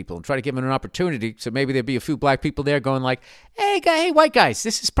black people and try to give them an opportunity. So maybe there'd be a few black people there going like, hey, white guys,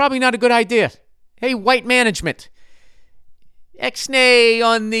 this is probably not a good idea. Hey, white management. X-nay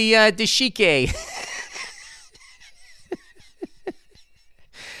on the dashike.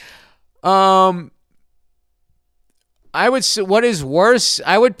 I would say, what is worse?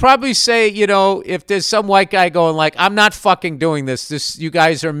 I would probably say, if there's some white guy going like, I'm not fucking doing this. You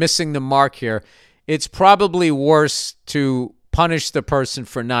guys are missing the mark here. It's probably worse to punish the person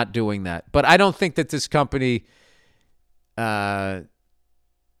for not doing that. But I don't think that this company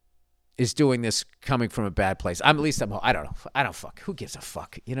is doing this coming from a bad place. I don't know. I don't fuck. Who gives a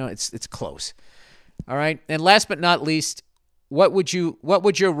fuck? It's close. All right. And last but not least, what would your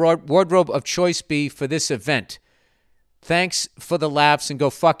wardrobe of choice be for this event? Thanks for the laughs and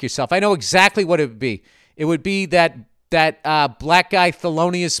go fuck yourself. I know exactly what it would be. It would be that black guy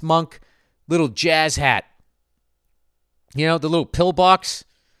Thelonious Monk little jazz hat. The little pillbox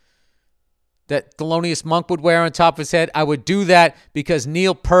that Thelonious Monk would wear on top of his head. I would do that because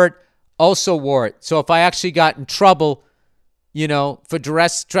Neil Peart also wore it. So if I actually got in trouble, for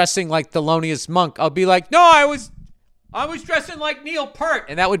dressing like Thelonious Monk, I'll be like, no, I was dressing like Neil Peart.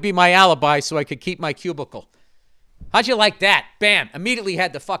 And that would be my alibi so I could keep my cubicle. How'd you like that? Bam. Immediately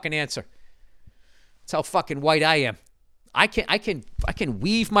had the fucking answer. That's how fucking white I am. I can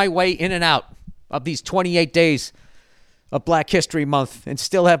weave my way in and out of these 28 days of Black History Month and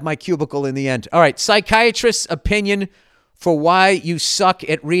still have my cubicle in the end. All right, psychiatrist's opinion for why you suck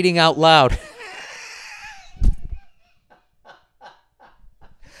at reading out loud.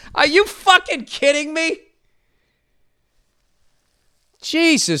 Are you fucking kidding me?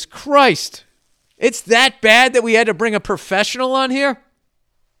 Jesus Christ. It's that bad that we had to bring a professional on here?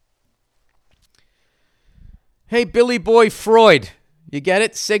 Hey, Billy Boy Freud. You get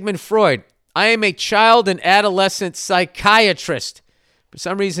it? Sigmund Freud. I am a child and adolescent psychiatrist. For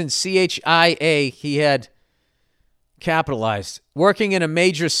some reason, CIA, he had capitalized. Working in a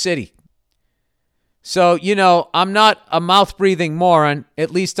major city. So, I'm not a mouth-breathing moron, at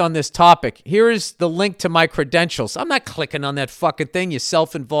least on this topic. Here is the link to my credentials. I'm not clicking on that fucking thing, you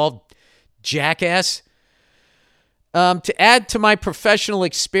self-involved jackass. To add to my professional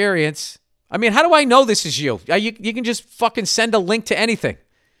experience, how do I know this is you? You can just fucking send a link to anything.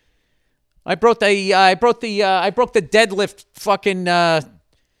 I broke the deadlift fucking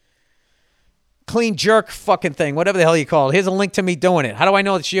clean jerk fucking thing, whatever the hell you call it. Here's a link to me doing it. How do I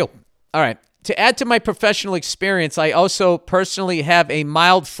know it's you? All right. To add to my professional experience, I also personally have a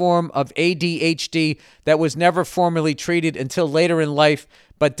mild form of ADHD that was never formally treated until later in life,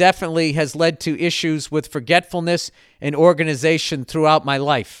 but definitely has led to issues with forgetfulness and organization throughout my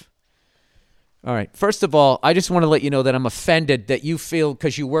life. All right. First of all, I just want to let you know that I'm offended that you feel,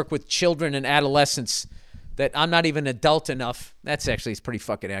 because you work with children and adolescents, that I'm not even adult enough. It's pretty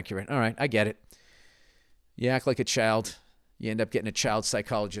fucking accurate. All right. I get it. You act like a child. You end up getting a child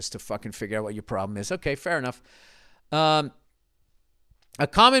psychologist to fucking figure out what your problem is. Okay, fair enough. A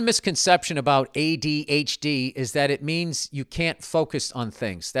common misconception about ADHD is that it means you can't focus on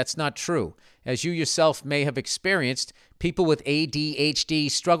things. That's not true. As you yourself may have experienced, people with ADHD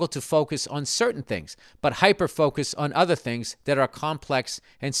struggle to focus on certain things, but hyper-focus on other things that are complex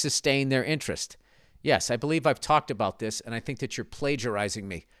and sustain their interest. Yes, I believe I've talked about this, and I think that you're plagiarizing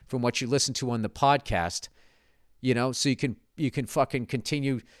me from what you listen to on the podcast, so you can fucking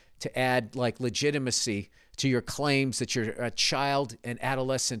continue to add like legitimacy to your claims that you're a child and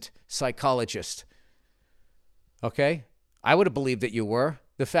adolescent psychologist. Okay? I would have believed that you were.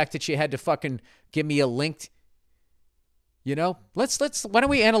 The fact that you had to fucking give me a link, let's why don't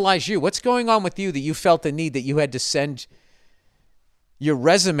we analyze you? What's going on with you that you felt the need that you had to send your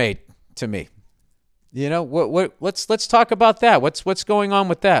resume to me? Let's talk about that. What's going on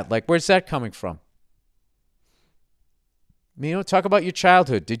with that? Like, where's that coming from? Talk about your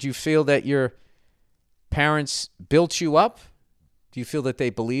childhood. Did you feel that your parents built you up? Do you feel that they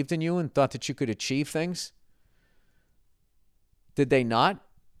believed in you and thought that you could achieve things? Did they not?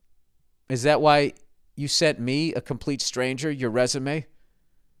 Is that why you sent me, a complete stranger, your resume?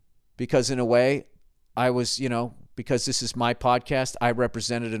 Because in a way, I was, because this is my podcast, I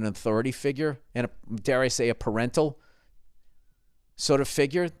represented an authority figure and, dare I say, a parental sort of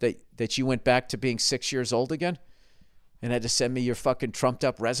figure that you went back to being 6 years old again and had to send me your fucking trumped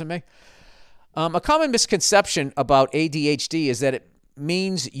up resume? A common misconception about ADHD is that it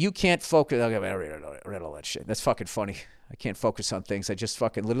means you can't focus. Okay, I read all that shit. That's fucking funny. I can't focus on things. I just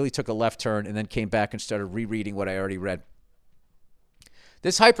fucking literally took a left turn and then came back and started rereading what I already read.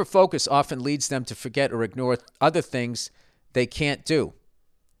 This hyperfocus often leads them to forget or ignore other things they can't do.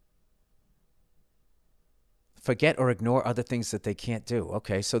 Forget or ignore other things that they can't do.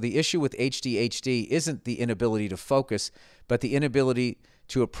 Okay, so the issue with ADHD isn't the inability to focus, but the inability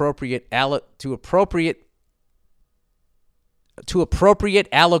to appropriate allocate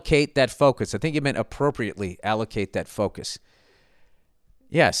that focus. I think you meant appropriately allocate that focus.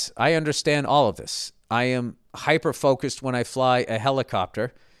 Yes, I understand all of this. I am hyper-focused when I fly a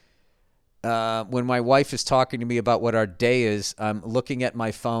helicopter. When my wife is talking to me about what our day is, I'm looking at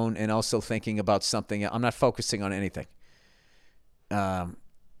my phone and also thinking about something. I'm not focusing on anything. I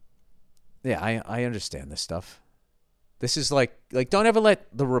understand this stuff. This is like don't ever let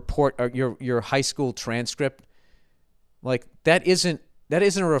the report or your high school transcript, like that isn't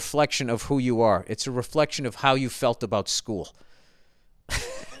a reflection of who you are. It's a reflection of how you felt about school.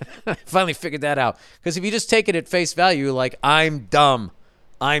 I finally figured that out. Because if you just take it at face value, you're like, I'm dumb.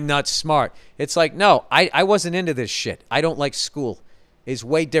 I'm not smart. It's like, no, I wasn't into this shit. I don't like school. It's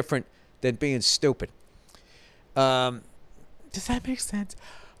way different than being stupid. Does that make sense?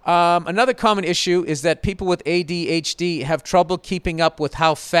 Another common issue is that people with ADHD have trouble keeping up with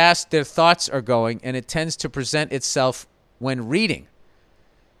how fast their thoughts are going, and it tends to present itself when reading.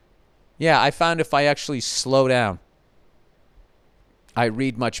 Yeah, I found if I actually slow down, I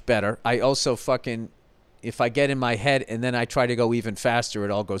read much better. I also if I get in my head and then I try to go even faster,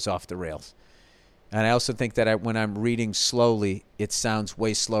 it all goes off the rails. And I also think that when I'm reading slowly, it sounds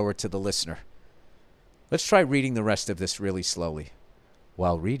way slower to the listener. Let's try reading the rest of this really slowly.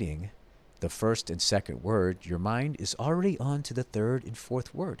 While reading the first and second word, your mind is already on to the third and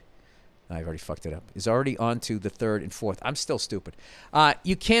fourth word. I've already fucked it up. Is already on to the third and fourth. I'm still stupid.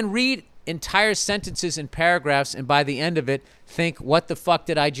 You can read entire sentences and paragraphs, and by the end of it, think, what the fuck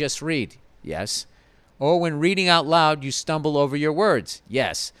did I just read? Yes. Or when reading out loud, you stumble over your words.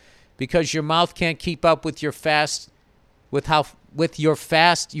 Yes. Because your mouth can't keep up with your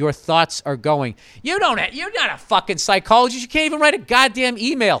your thoughts are going. You're not a fucking psychologist. You can't even write a goddamn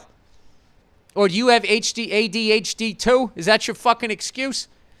email. Or do you have ADHD too? Is that your fucking excuse?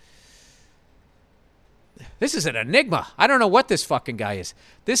 This is an enigma. I don't know what this fucking guy is.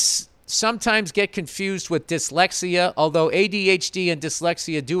 This sometimes get confused with dyslexia, although ADHD and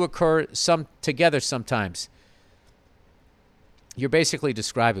dyslexia do occur together sometimes. You're basically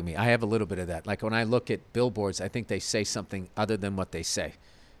describing me. I have a little bit of that. Like when I look at billboards, I think they say something other than what they say.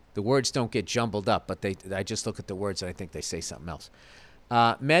 The words don't get jumbled up, but I just look at the words and I think they say something else.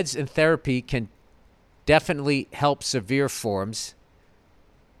 Meds and therapy can definitely help severe forms.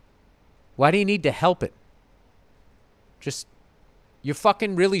 Why do you need to help it? You're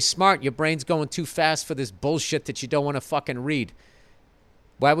fucking really smart. Your brain's going too fast for this bullshit that you don't want to fucking read.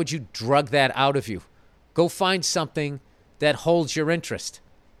 Why would you drug that out of you? Go find something that holds your interest.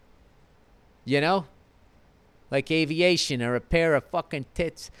 You know? Like aviation or a pair of fucking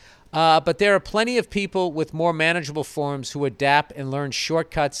tits. But there are plenty of people with more manageable forms who adapt and learn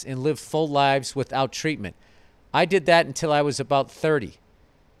shortcuts and live full lives without treatment. I did that until I was about 30.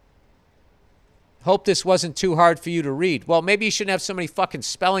 Hope this wasn't too hard for you to read. Well, maybe you shouldn't have so many fucking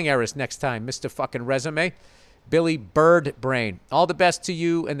spelling errors next time, Mr. fucking Resume. Billy Bird Brain. All the best to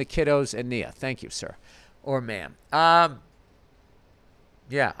you and the kiddos and Nia. Thank you, sir. Or ma'am.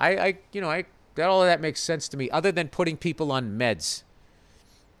 Yeah, that all of that makes sense to me, other than putting people on meds.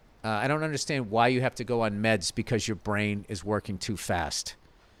 I don't understand why you have to go on meds because your brain is working too fast.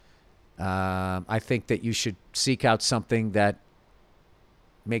 I think that you should seek out something that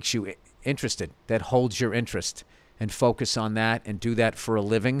makes you interested, that holds your interest, and focus on that and do that for a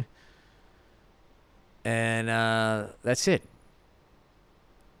living. And that's it.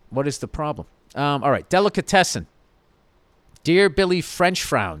 What is the problem? All right, Delicatessen. Dear Billy French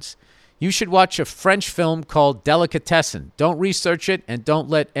Frowns, you should watch a French film called Delicatessen. Don't research it and don't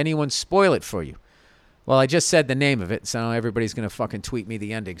let anyone spoil it for you. Well, I just said the name of it, so everybody's going to fucking tweet me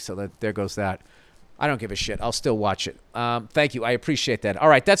the ending, so there goes that. I don't give a shit. I'll still watch it. Thank you. I appreciate that. All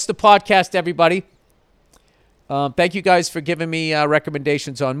right, that's the podcast, everybody. Thank you guys for giving me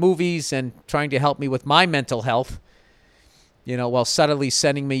recommendations on movies and trying to help me with my mental health, while subtly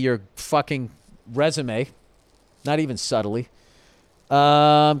sending me your fucking resume. Not even subtly.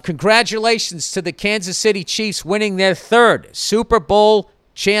 Congratulations to the Kansas City Chiefs winning their third Super Bowl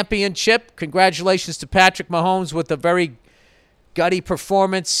championship. Congratulations to Patrick Mahomes with a very gutty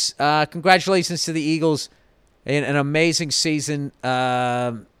performance. Congratulations to the Eagles in an amazing season.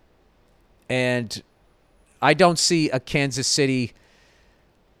 And I don't see a Kansas City,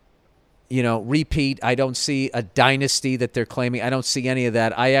 repeat. I don't see a dynasty that they're claiming. I don't see any of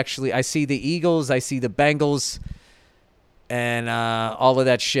that. I see the Eagles. I see the Bengals. And all of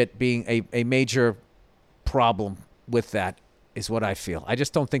that shit being a major problem with that is what I feel. I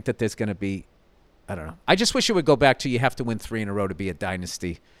just don't think that there's going to be, I don't know. I just wish it would go back to you have to win 3 in a row to be a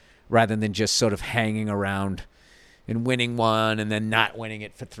dynasty rather than just sort of hanging around and winning one and then not winning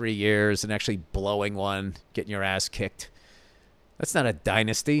it for 3 years and actually blowing one, getting your ass kicked. That's not a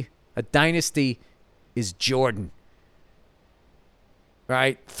dynasty. A dynasty is Jordan.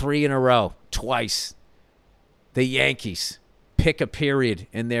 Right? 3 in a row. Twice. The Yankees. Pick a period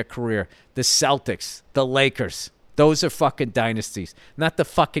in their career. The Celtics. The Lakers. Those are fucking dynasties. Not the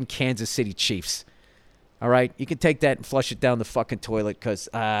fucking Kansas City Chiefs. All right? You can take that and flush it down the fucking toilet because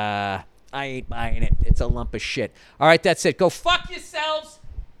I ain't buying it. It's a lump of shit. All right, that's it. Go fuck yourselves,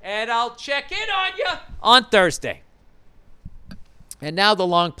 and I'll check in on you on Thursday. And now the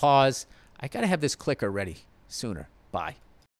long pause. I got to have this clicker ready sooner. Bye.